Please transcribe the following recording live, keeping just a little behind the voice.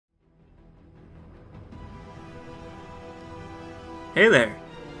Hey there!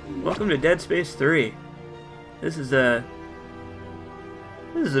 Welcome to Dead Space 3. This is a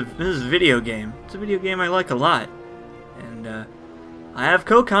video game. It's a video game I like a lot. And I have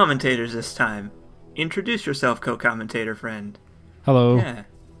co-commentators this time. Introduce yourself, co-commentator friend. Hello. Yeah.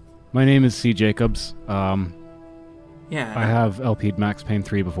 My name is C. Jacobs. Yeah. I have LP'd Max Payne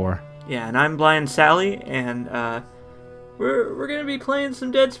 3 before. Yeah, and I'm Blind Sally, and we're gonna be playing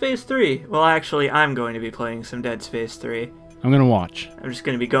some Dead Space 3. Well, actually, I'm going to be playing some Dead Space 3. I'm gonna watch. I'm just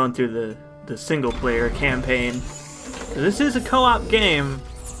gonna be going through the single-player campaign. This is a co-op game,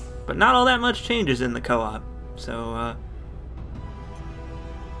 but not all that much changes in the co-op. So,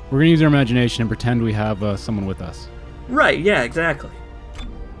 we're gonna use our imagination and pretend we have someone with us. Right, yeah, exactly.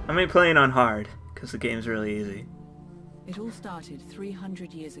 I'm gonna be playing on hard, because the game's really easy. It all started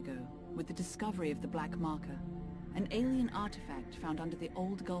 300 years ago with the discovery of the Black Marker, an alien artifact found under the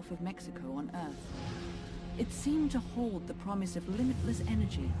old Gulf of Mexico on Earth. It seemed to hold the promise of limitless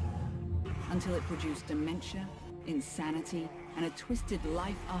energy, until it produced dementia, insanity, and a twisted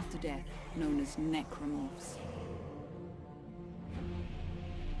life after death known as necromorphs.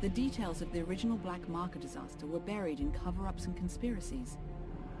 The details of the original Black Marker disaster were buried in cover-ups and conspiracies,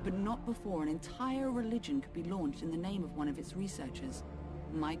 but not before an entire religion could be launched in the name of one of its researchers,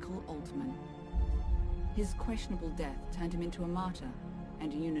 Michael Altman. His questionable death turned him into a martyr,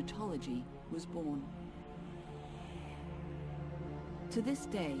 and unitology was born. To this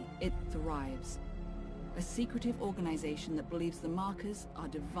day, it thrives. A secretive organization that believes the markers are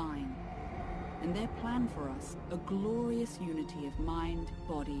divine, and their plan for us, a glorious unity of mind,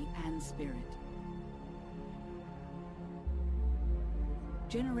 body, and spirit.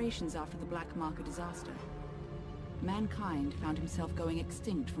 Generations after the Black Marker disaster, mankind found himself going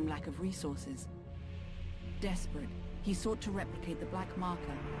extinct from lack of resources. Desperate, he sought to replicate the Black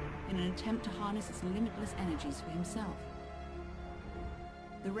Marker in an attempt to harness its limitless energies for himself.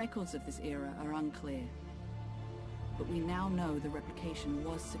 The records of this era are unclear, but we now know the replication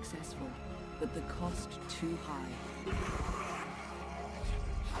was successful, but the cost too high.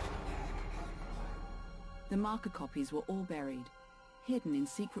 The marker copies were all buried, hidden in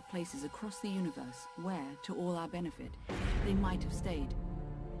secret places across the universe where, to all our benefit, they might have stayed.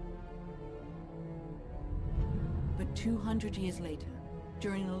 But 200 years later,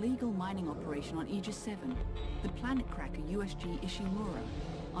 during an illegal mining operation on Aegis 7, the planet cracker USG Ishimura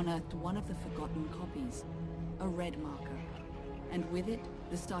unearthed one of the forgotten copies, a red marker, and with it,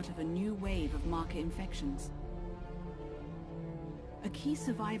 the start of a new wave of marker infections. A key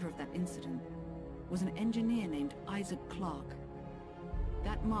survivor of that incident was an engineer named Isaac Clarke.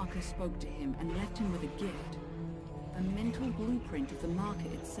 That marker spoke to him and left him with a gift, a mental blueprint of the marker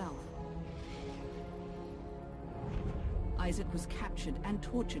itself. Isaac was captured and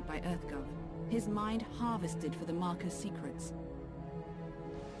tortured by EarthGov, his mind harvested for the marker's secrets.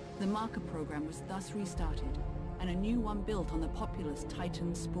 The marker program was thus restarted, and a new one built on the populous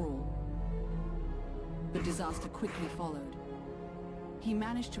Titan sprawl. But disaster quickly followed. He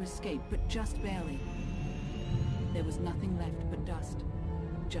managed to escape, but just barely. There was nothing left but dust,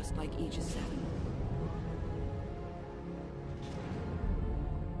 just like Aegis 7.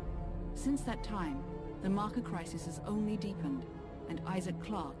 Since that time, the marker crisis has only deepened, and Isaac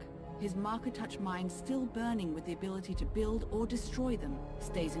Clarke, his marker-touch mind still burning with the ability to build or destroy them,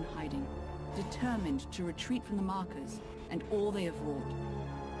 stays in hiding, determined to retreat from the markers and all they have wrought.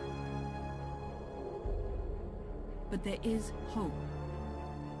 But there is hope.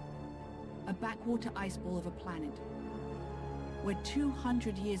 A backwater ice ball of a planet, where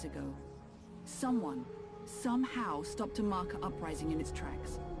 200 years ago, someone, somehow stopped a marker uprising in its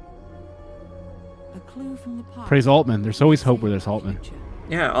tracks. A clue from the past. Praise Altman. There's always hope where there's Altman.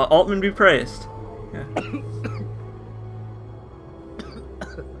 Yeah, Altman be praised. Yeah.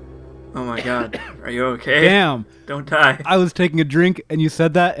 Oh my god, are you okay? Damn! Don't die. I was taking a drink and you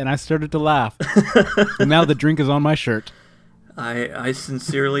said that and I started to laugh. And now the drink is on my shirt. I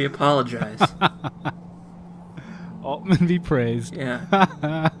sincerely apologize. Altman be praised. Yeah.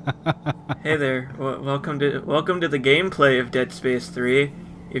 Hey there. Welcome to the gameplay of Dead Space 3.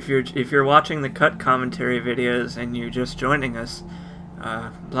 If you're watching the cut commentary videos and you're just joining us,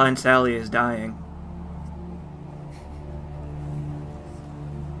 Blind Sally is dying.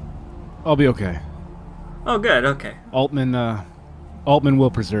 I'll be okay. Oh, good. Okay. Altman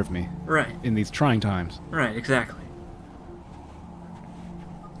will preserve me. Right. In these trying times. Right. Exactly.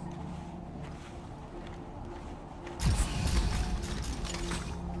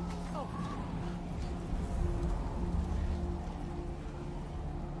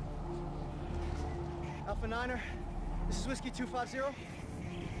 Alpha Niner, this is Whiskey 250.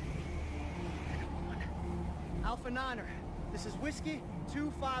 Alpha Niner, This is Whiskey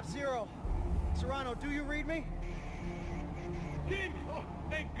 250. Serrano, do you read me? Tim! Oh,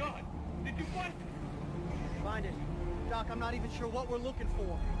 thank God! Did you find it? Find it. Doc, I'm not even sure what we're looking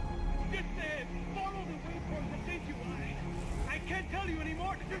for. Just follow the waveforms that take you. I can't tell you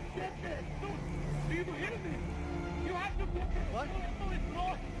anymore. Just get there. Do you hear me? You have to get there. What? Oh, it's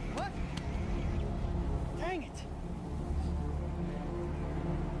lost. What? Dang it.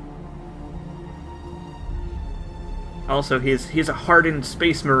 Also, he's a hardened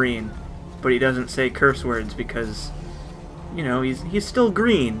space marine, but he doesn't say curse words because, you know, he's still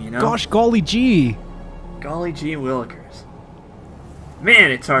green, you know? Gosh golly gee! Golly gee willikers.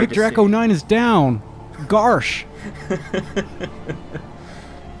 Man, it's hard Victor to Echo see. 9 is down! Garsh!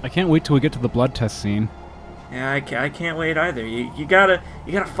 I can't wait till we get to the blood test scene. Yeah, I can't wait either. You gotta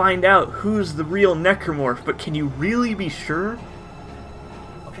find out who's the real necromorph, but can you really be sure?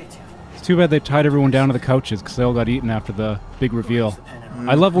 Okay, Tim. It's too bad they tied everyone down to the couches because they all got eaten after the big reveal.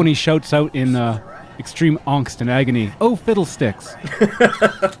 I love when he shouts out in extreme angst and agony, "Oh, fiddlesticks!"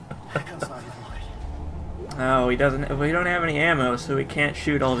 Oh, we don't have any ammo, so we can't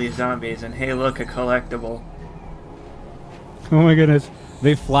shoot all these zombies. And hey, look, a collectible. Oh my goodness.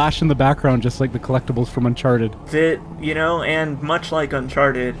 They flash in the background just like the collectibles from Uncharted. You know, and much like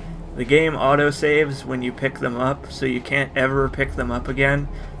Uncharted, the game autosaves when you pick them up, so you can't ever pick them up again.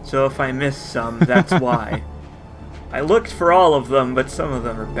 So if I miss some, that's why. I looked for all of them, but some of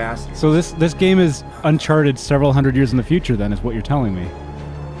them are bastards. So this game is Uncharted several hundred years in the future, then, is what you're telling me.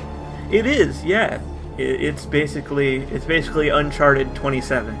 It is, yeah. It's basically Uncharted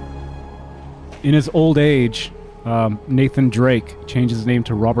 27. In his old age, Nathan Drake changed his name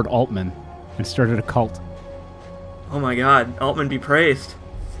to Robert Altman and started a cult. Oh my God, Altman be praised.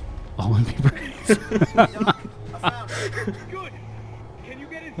 Altman be praised. I found it. Good. Can you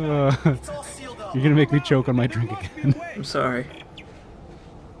get inside? It's all sealed up. You're gonna make me choke on my drink again. I'm sorry.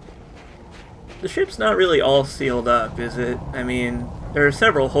 The ship's not really all sealed up, is it? I mean, there are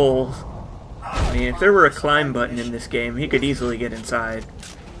several holes. I mean, if there were a climb button in this game, he could easily get inside.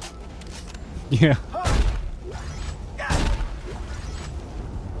 Yeah.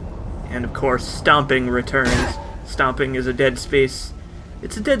 And of course, stomping returns. Stomping is a Dead Space...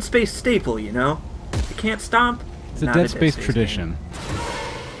 It's a Dead Space staple, you know? If you can't stomp, It's a not Dead Space tradition. game.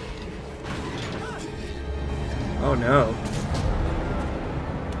 Oh no.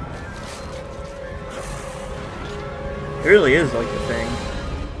 It really is like a thing.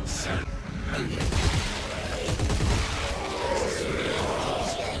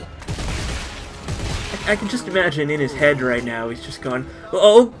 I can just imagine in his head right now, he's just going,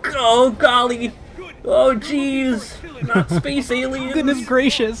 oh golly, oh jeez, not space aliens. Goodness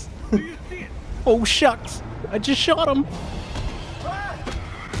gracious. Oh shucks. I just shot him.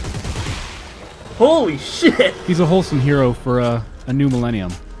 Holy shit. He's a wholesome hero for a new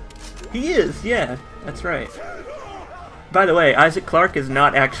millennium. He is, yeah, that's right. By the way, Isaac Clarke is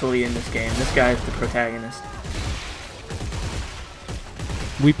not actually in this game. This guy is the protagonist.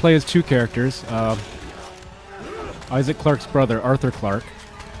 We play as two characters. Isaac Clarke's brother, Arthur Clarke.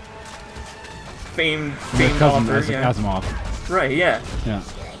 Famed And their cousin, author, Isaac yeah. Asimov. Right, yeah. Yeah.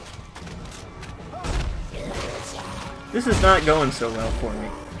 This is not going so well for me.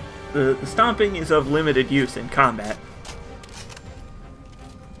 The stomping is of limited use in combat.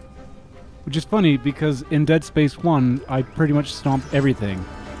 Which is funny because in Dead Space 1, I pretty much stomped everything.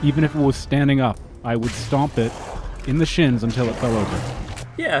 Even if it was standing up, I would stomp it in the shins until it fell over.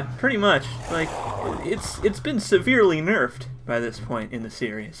 Yeah, pretty much. Like, it's been severely nerfed by this point in the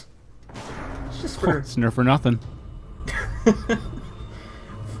series. It's just for It's nerf for nothing.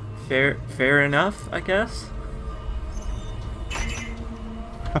 fair enough, I guess.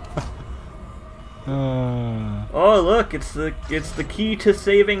 Oh look, it's the key to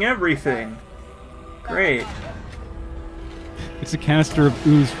saving everything. Great. It's a canister of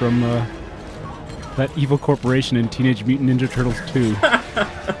ooze from that evil corporation in Teenage Mutant Ninja Turtles 2.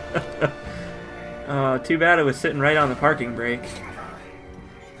 Oh, too bad it was sitting right on the parking brake.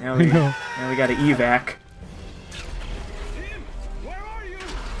 Now I know. we got to evac. Tim, where are you?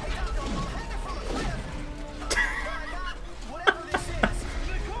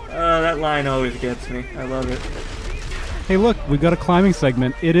 That line always gets me. I love it. Hey look, we got a climbing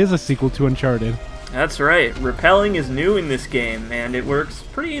segment. It is a sequel to Uncharted. That's right. Rappelling is new in this game, and it works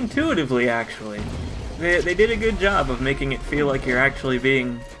pretty intuitively, actually. They did a good job of making it feel like you're actually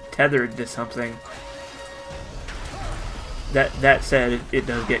being tethered to something. That said, it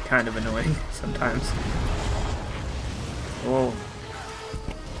does get kind of annoying sometimes. Whoa.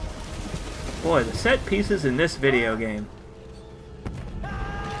 Boy, the set pieces in this video game.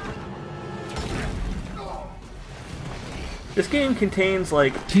 This game contains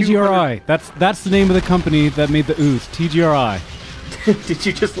like TGRI. That's the name of the company that made the ooze. TGRI. Did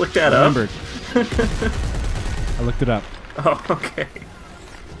you just look that I up? remembered. I looked it up. Oh, okay.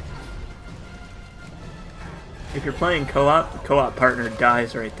 If you're playing co-op, co-op partner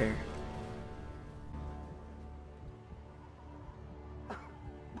dies right there.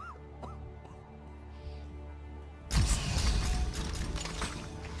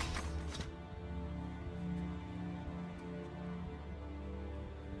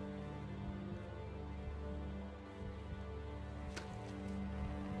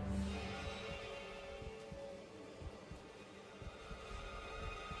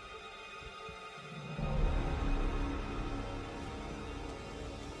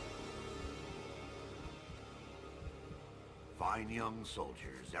 Fine young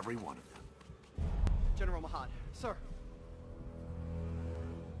soldiers, every one of them. General Mahad, sir.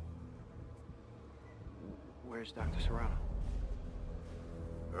 Where's Dr. Serrano?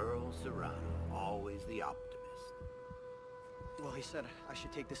 Earl Serrano, always the optimist. Well, he said I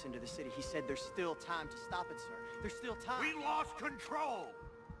should take this into the city. He said there's still time to stop it, sir. There's still time. We lost control!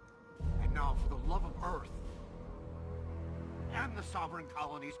 And now, for the love of Earth and the sovereign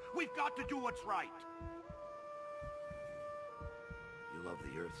colonies, we've got to do what's right. You love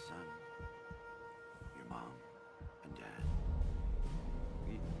the Earth, son. Your mom and dad.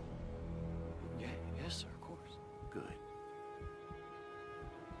 Yes, sir, of course. Good.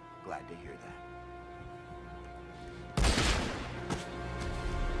 Glad to hear that.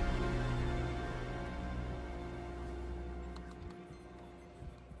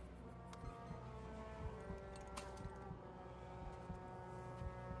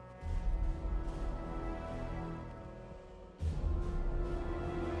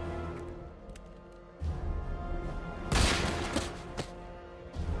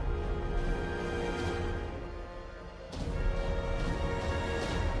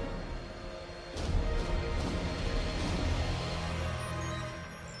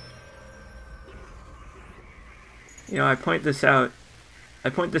 You know, I point this out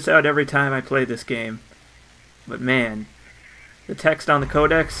every time I play this game. But man, the text on the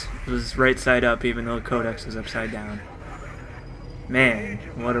codex was right side up even though the codex was upside down. Man,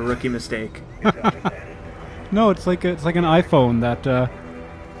 what a rookie mistake. No, it's like an iPhone that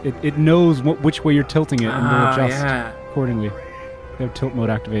it knows which way you're tilting it and will adjust accordingly. They have tilt mode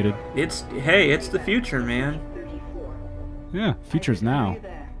activated. It's the future, man. Yeah, future's now.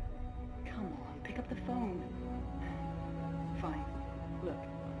 Come on, pick up the phone. Fine. Look,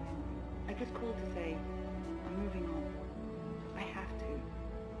 I just called to say I'm moving on. I have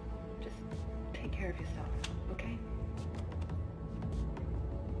to. Just take care of yourself, okay?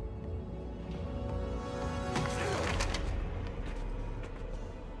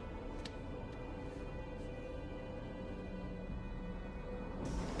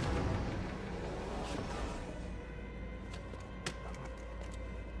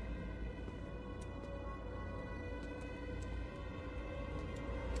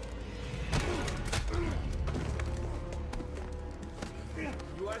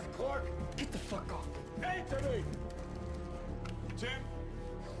 Get the fuck off. Answer me! Tim?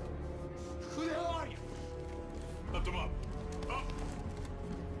 Who the hell are you? Lift him up. Up!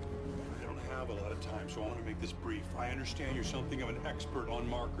 I don't have a lot of time, so I want to make this brief. I understand you're something of an expert on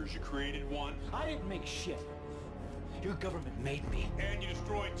markers. You created one. I didn't make shit. Your government made me. And you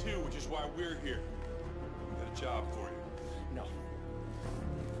destroyed two, which is why we're here. We got a job for you. No.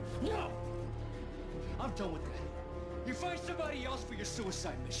 No! I'm done with that. You find somebody else for your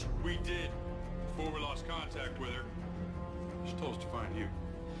suicide mission. We did, before we lost contact with her. She told us to find you.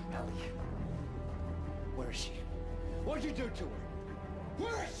 Ellie. Where is she? What'd you do to her?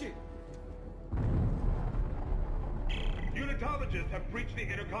 Where is she? Unitologists have breached the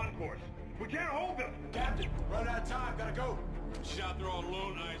inner concourse. We can't hold them. Captain, run out of time. Gotta go. She's out there all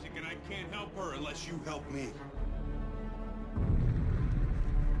alone, Isaac, and I can't help her unless you help me.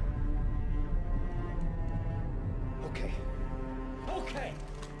 Okay. Okay!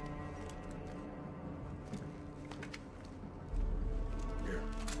 Here.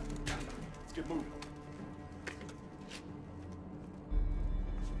 Let's get moving.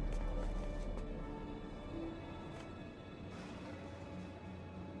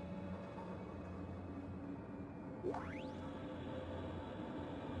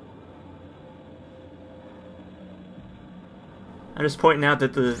 I'm just pointing out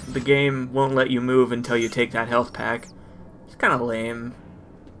that the game won't let you move until you take that health pack. It's kind of lame.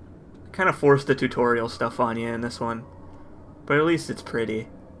 Kind of forced the tutorial stuff on you in this one. But at least it's pretty. It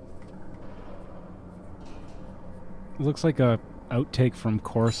looks like a outtake from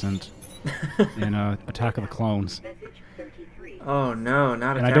Coruscant in Attack of the Clones. Message 33. Oh no,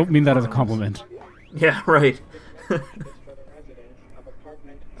 not And I Attack don't of mean that as a Clones. compliment. Yeah, right.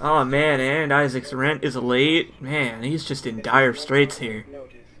 Oh man, and Isaac's rent is late. Man, he's just in dire straits here.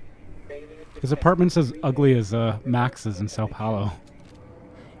 His apartment's as ugly as Max's in Sao Paulo.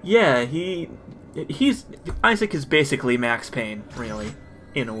 Yeah, Isaac is basically Max Payne, really,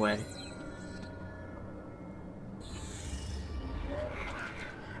 in a way.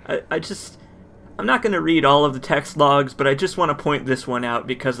 I'm not going to read all of the text logs, but I just want to point this one out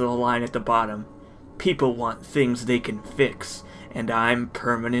because of the line at the bottom. People want things they can fix, and I'm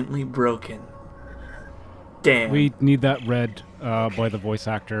permanently broken. Damn. We need that read by the voice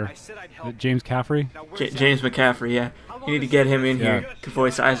actor, James Caffrey. James McCaffrey, yeah. You need to get him in here to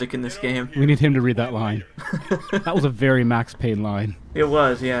voice Isaac in this game. We need him to read that line. That was a very Max Payne line. It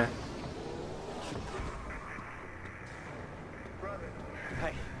was, yeah.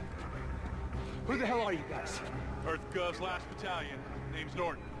 Hey. Who the hell are you guys? Earth Gov's last battalion. Name's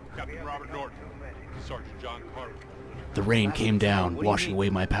Norton. Captain Robert Norton. Sergeant John Carter. The rain came down, washing away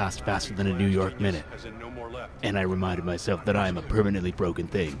my past faster than a New York minute. As in no more left. And I reminded myself that I am a permanently broken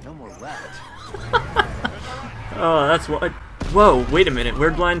thing. No more left. Oh, that's what. Whoa, wait a minute.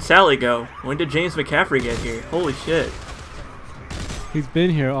 Where'd Blind Sally go? When did James McCaffrey get here? Holy shit. He's been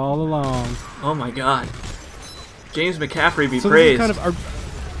here all along. Oh my god. James McCaffrey be So praised. this is kind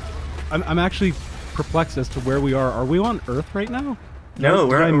of I'm actually perplexed as to where we are. Are we on Earth right now? No,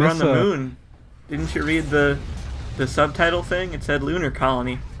 we're on the a- moon. Didn't you read the subtitle thing? It said lunar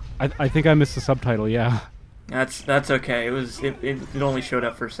colony. I think I missed the subtitle. Yeah. That's okay. It only showed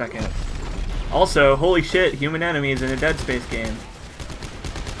up for a second. Also, holy shit, human enemies in a Dead Space game.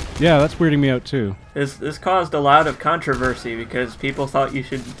 Yeah, that's weirding me out too. This caused a lot of controversy because people thought you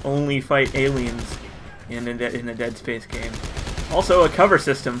should only fight aliens in a Dead Space game. Also, a cover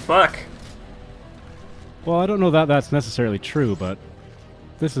system. Fuck. Well, I don't know that that's necessarily true, but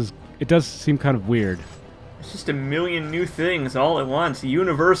it does seem kind of weird. It's just a million new things all at once.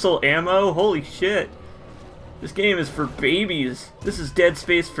 Universal ammo? Holy shit. This game is for babies. This is Dead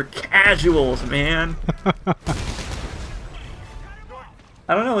Space for casuals, man.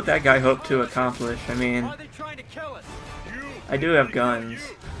 I don't know what that guy hoped to accomplish. I mean, I do have guns.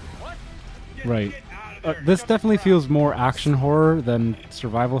 Right. This definitely feels more action horror than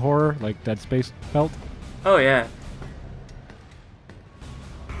survival horror, like Dead Space felt. Oh, yeah.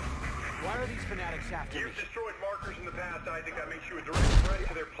 Why are these fanatics after me? You've destroyed markers in the past, Isaac. That makes you a direct threat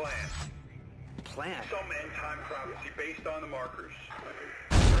to their plan. Plan? Some end-time prophecy based on the markers.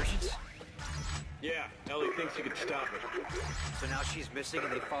 Versions? Yeah, Ellie thinks you could stop it. So now she's missing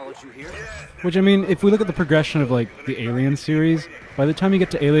and they followed you here? Which, I mean, if we look at the progression of, like, the Alien series, by the time you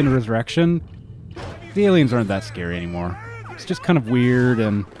get to Alien Resurrection, the aliens aren't that scary anymore. It's just kind of weird,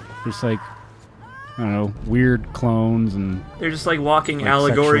 and there's, like, I don't know, weird clones, and... They're just like walking like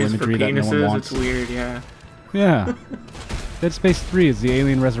allegories for sexual imagery that no one penises. wants. It's weird, yeah. Yeah. Dead Space 3 is the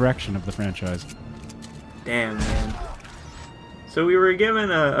Alien Resurrection of the franchise. Damn, man. So we were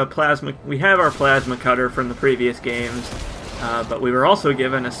given a plasma... We have our plasma cutter from the previous games, but we were also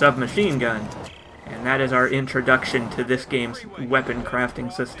given a submachine gun. And that is our introduction to this game's weapon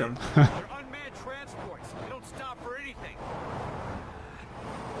crafting system. They're unmanned transports. They don't stop for anything.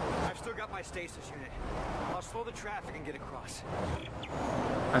 I've still got my stasis unit. I'll slow the traffic and get across.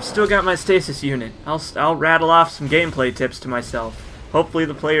 I've still got my stasis unit. I'll rattle off some gameplay tips to myself. Hopefully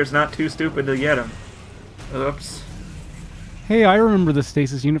the player's not too stupid to get them. Oops. Hey, I remember the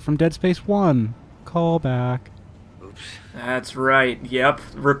stasis unit from Dead Space 1. Call back. Oops. That's right. Yep.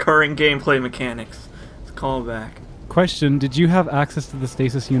 Recurring gameplay mechanics. Let's call back. Question, did you have access to the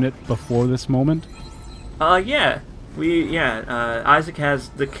stasis unit before this moment? Yeah. Isaac has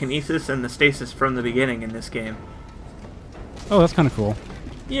the kinesis and the stasis from the beginning in this game. Oh, that's kind of cool.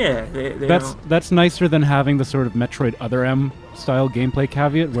 Yeah, That's nicer than having the sort of Metroid Other M style gameplay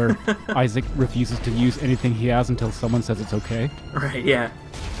caveat where Isaac refuses to use anything he has until someone says it's okay. Right, yeah.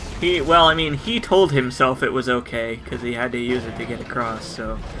 He told himself it was okay because he had to use it to get across,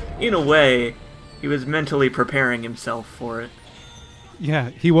 so in a way, he was mentally preparing himself for it.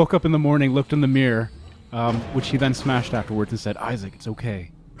 Yeah, he woke up in the morning, looked in the mirror, which he then smashed afterwards and said, Isaac, it's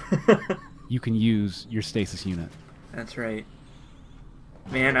okay. You can use your stasis unit. That's right.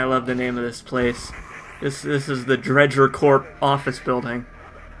 Man, I love the name of this place. This is the Dredger Corp office building.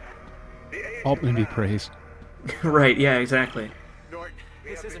 Altman be praised. Right, yeah, exactly. Norton,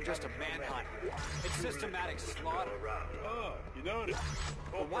 this isn't just a manhunt. It's systematic slaughter. Oh, you noticed.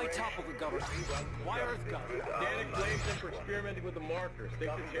 But why topple the government? Why EarthGov? Danik blames them for experimenting with the markers.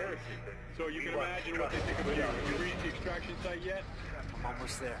 Thinks it's heresy. So you can imagine what they think of you. Have you reached the extraction site yet? I'm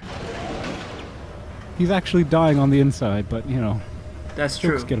almost there. He's actually dying on the inside, but, you know, That's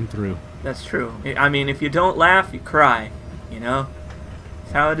jokes true. get him through. That's true. I mean, if you don't laugh, you cry. You know?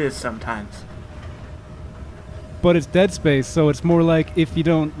 That's how it is sometimes. But it's Dead Space, so it's more like if you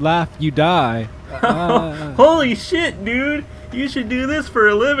don't laugh, you die. Holy shit, dude! You should do this for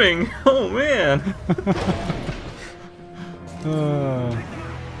a living. Oh, man.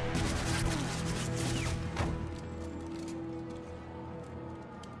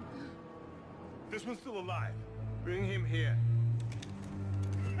 This one's still alive. Bring him here.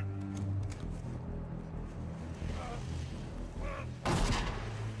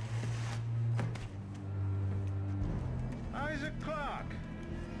 Isaac Clarke.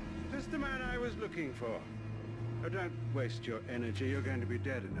 This the man I was looking for. Oh, don't waste your energy. You're going to be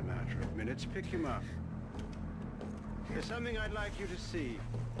dead in a matter of minutes. Pick him up. There's something I'd like you to see.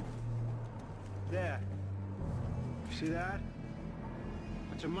 There. See that?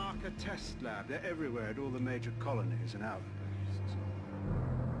 It's a marker test lab. They're everywhere at all the major colonies and outposts.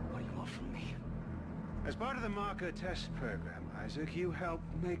 What do you want from me? As part of the marker test program, Isaac, you helped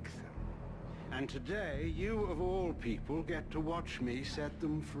make them. And today, you of all people get to watch me set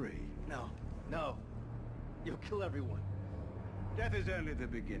them free. No, no. You'll kill everyone. Death is only the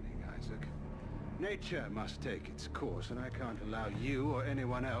beginning, Isaac. Nature must take its course, and I can't allow you or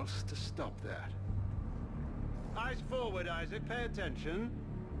anyone else to stop that. Eyes forward, Isaac. Pay attention.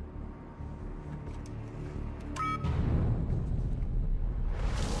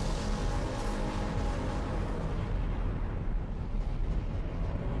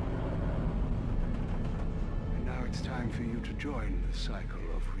 And now it's time for you to join the cycle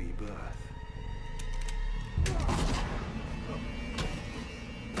of rebirth.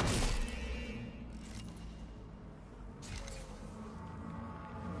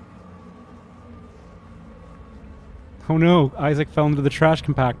 Oh no, Isaac fell into the trash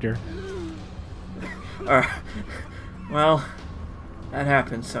compactor. Well, that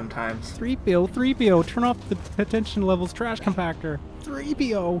happens sometimes. 3PO, turn off the attention levels trash compactor.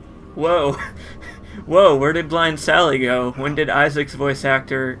 3PO. Whoa. Whoa, where did Blind Sally go? When did Isaac's voice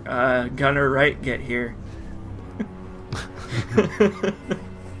actor, Gunnar Wright, get here?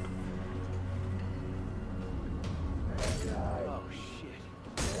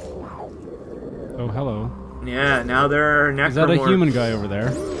 Oh, hello. Yeah, now there are necromorphs. Is that a human guy over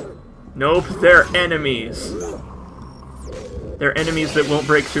there? Nope, they're enemies. They're enemies that won't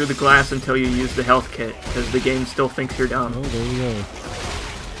break through the glass until you use the health kit, because the game still thinks you're dumb. Oh, there we go.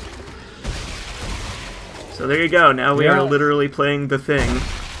 So there you go, now we are literally playing The Thing.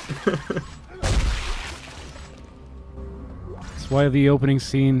 That's why the opening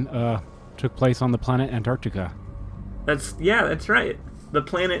scene took place on the planet Antarctica. Yeah, that's right. The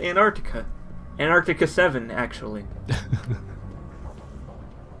planet Antarctica. Antarctica 7, actually.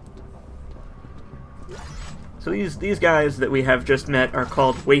 So these guys that we have just met are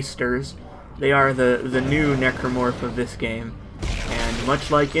called Wasters. They are the new necromorph of this game. And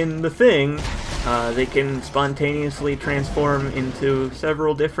much like in The Thing, they can spontaneously transform into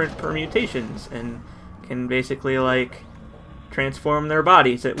several different permutations and can basically, like, transform their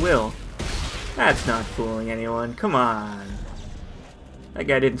bodies at will. That's not fooling anyone. Come on. That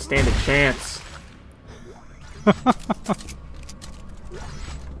guy didn't stand a chance.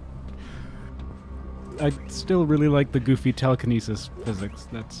 I still really like the goofy telekinesis physics.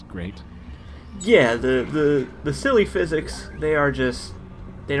 That's great. Yeah, the silly physics, they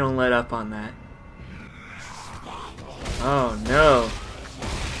don't let up on that. Oh no.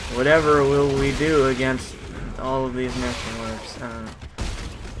 Whatever will we do against all of these necromorphs? I don't know.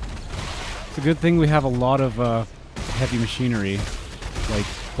 It's a good thing we have a lot of heavy machinery, like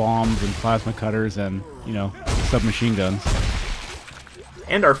bombs and plasma cutters and, you know, submachine guns.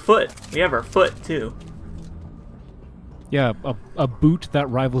 And our foot. We have our foot, too. Yeah, a boot that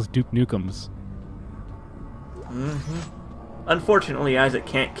rivals Duke Nukem's. Unfortunately, Isaac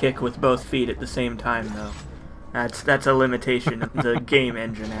can't kick with both feet at the same time, though. That's a limitation of the game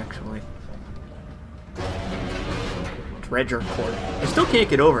engine, actually. Dredger cord. I still can't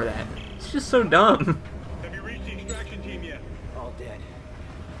get over that. It's just so dumb. Have you reached the extraction team yet? All dead.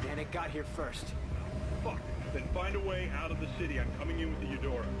 Danik got here first. Fuck. Then find a way out of the city. I'm coming in with the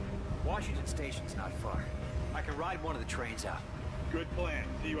Eudora. Washington Station's not far. I can ride one of the trains out. Good plan.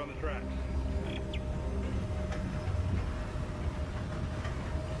 See you on the tracks.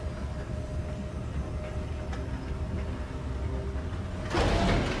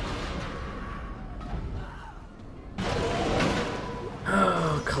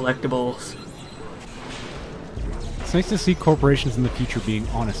 Oh, collectibles. It's nice to see corporations in the future being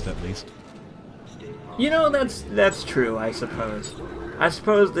honest, at least. You know, that's true, I suppose. I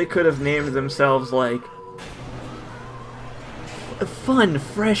suppose they could have named themselves, like, Fun,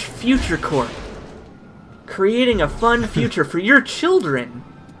 Fresh Future Corp. Creating a fun future for your children.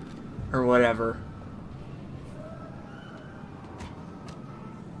 Or whatever.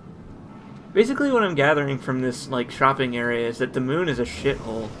 Basically what I'm gathering from this, like, shopping area is that the moon is a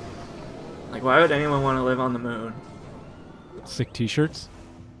shithole. Like, why would anyone want to live on the moon? Sick t-shirts.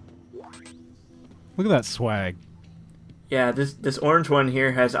 Look at that swag. Yeah, this orange one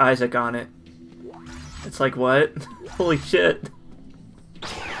here has Isaac on it. It's like, what? Holy shit.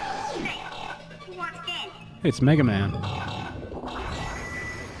 Hey, it's Mega Man.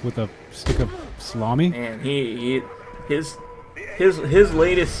 With a stick of salami? Man, his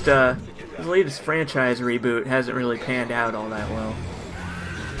latest franchise reboot hasn't really panned out all that well.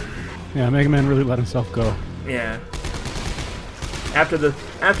 Yeah, Mega Man really let himself go. Yeah. After the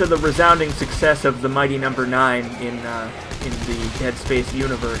resounding success of the Mighty Number 9 in the Dead Space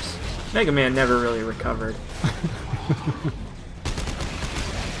universe, Mega Man never really recovered.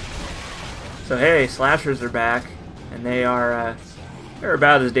 So hey, slashers are back, and they're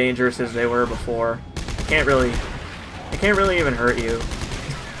about as dangerous as they were before. They can't really even hurt you.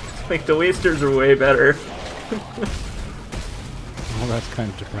 It's like the wasters are way better. Well, that's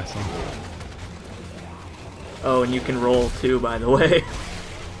kind of depressing. Oh, and you can roll too, by the way.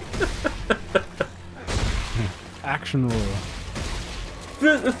 Action roll.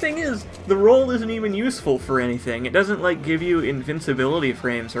 The thing is, the roll isn't even useful for anything. It doesn't, like, give you invincibility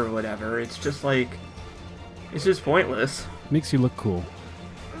frames or whatever. It's just, like... It's just pointless. Makes you look cool.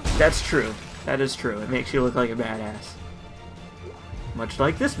 That's true. That is true. It makes you look like a badass. Much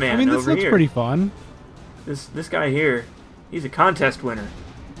like this man over here. I mean, this looks pretty fun. This guy here, he's a contest winner.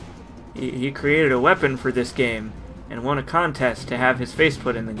 He created a weapon for this game and won a contest to have his face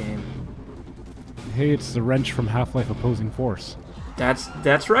put in the game. Hey, it's the wrench from Half-Life Opposing Force.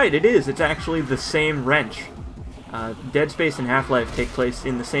 That's right, it is. It's actually the same wrench. Dead Space and Half-Life take place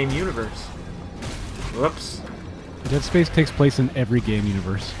in the same universe. Whoops. Dead Space takes place in every game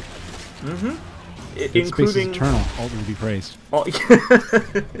universe. Mm-hmm. Dead Space is eternal. Ultimately be praised.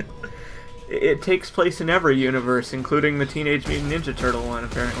 It takes place in every universe, including the Teenage Mutant Ninja Turtle one,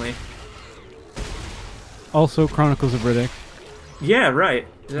 apparently. Also, Chronicles of Riddick. Yeah, right.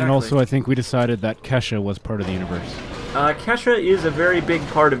 Exactly. And also, I think we decided that Kesha was part of the universe. Kesha is a very big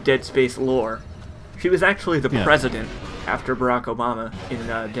part of Dead Space lore. She was actually the president after Barack Obama in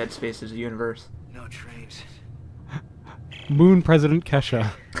Dead Space's universe. No trains. Moon President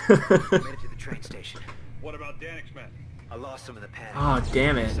Kesha. Made it to the train station. What about Danik's men? I lost some of the panic. Oh,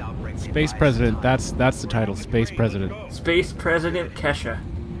 damn it. Space President, that's the title, Space President. Space President Kesha.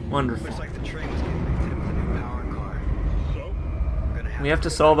 Wonderful. Looks like the train was getting lifted with a new power car. We have to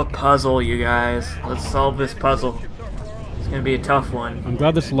solve a puzzle, you guys. Let's solve this puzzle. It's gonna be a tough one. I'm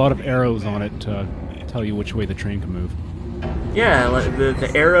glad there's a lot of arrows on it to tell you which way the train can move. Yeah, like the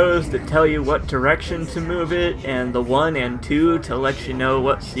arrows that tell you what direction to move it, and the 1 and 2 to let you know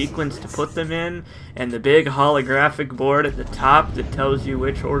what sequence to put them in, and the big holographic board at the top that tells you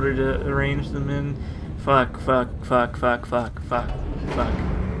which order to arrange them in. Fuck.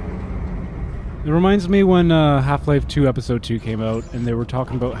 It reminds me when Half-Life 2 Episode 2 came out, and they were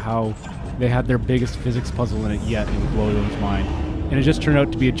talking about how they had their biggest physics puzzle in it yet, and it would blow everyone's mind. And it just turned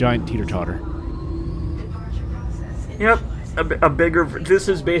out to be a giant teeter-totter. Yep, a bigger... This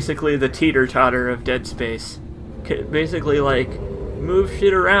is basically the teeter-totter of Dead Space. Basically, like, move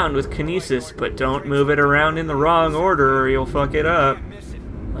shit around with kinesis, but don't move it around in the wrong order or you'll fuck it up.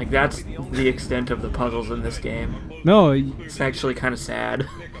 Like, that's the extent of the puzzles in this game. No, it's actually kind of sad.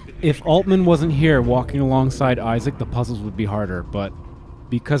 If Altman wasn't here walking alongside Isaac, the puzzles would be harder, but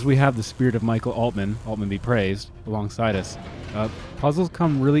because we have the spirit of Michael Altman be praised, alongside us, puzzles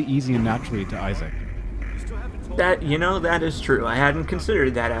come really easy and naturally to Isaac. That is true. I hadn't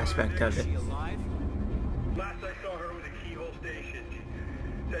considered that aspect of it. Last I saw her was a keyhole station.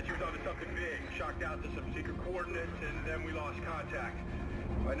 Said she was onto something big, shocked out to some secret coordinates, and then we lost contact.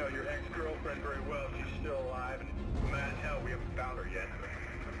 I know your ex-girlfriend very well. She's still alive, and mad as hell we haven't found her yet.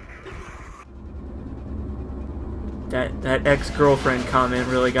 That ex-girlfriend comment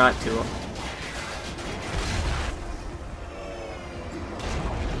really got to him.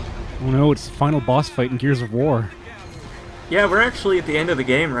 Oh no, it's the final boss fight in Gears of War. Yeah, we're actually at the end of the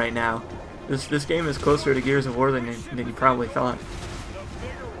game right now. This game is closer to Gears of War than you probably thought.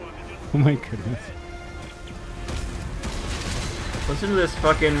 Oh my goodness. Listen to this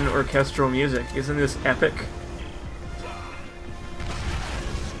fucking orchestral music. Isn't this epic?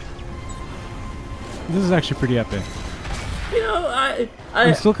 This is actually pretty epic. You know,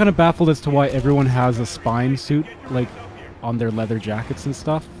 I'm still kind of baffled as to why everyone has a spine suit. Like, on their leather jackets and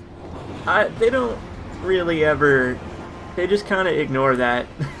stuff. They don't really ever. They just kind of ignore that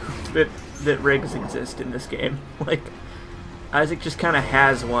that rigs exist in this game. Like, Isaac just kind of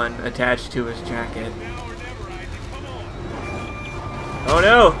has one attached to his jacket. Oh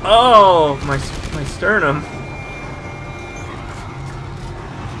no! Oh, my sternum.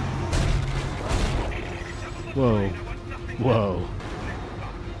 Whoa. Whoa.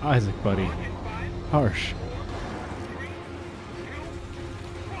 Isaac, buddy. Harsh.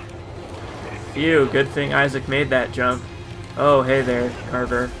 Phew, good thing Isaac made that jump. Oh, hey there,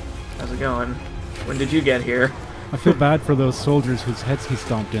 Carver. How's it going? When did you get here? I feel bad for those soldiers whose heads he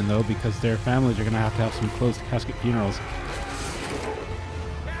stomped in, though, because their families are going to have some closed casket funerals.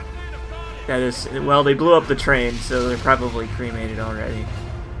 That is, well, they blew up the train, so they're probably cremated already.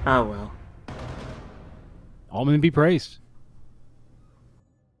 Oh well. All men be praised.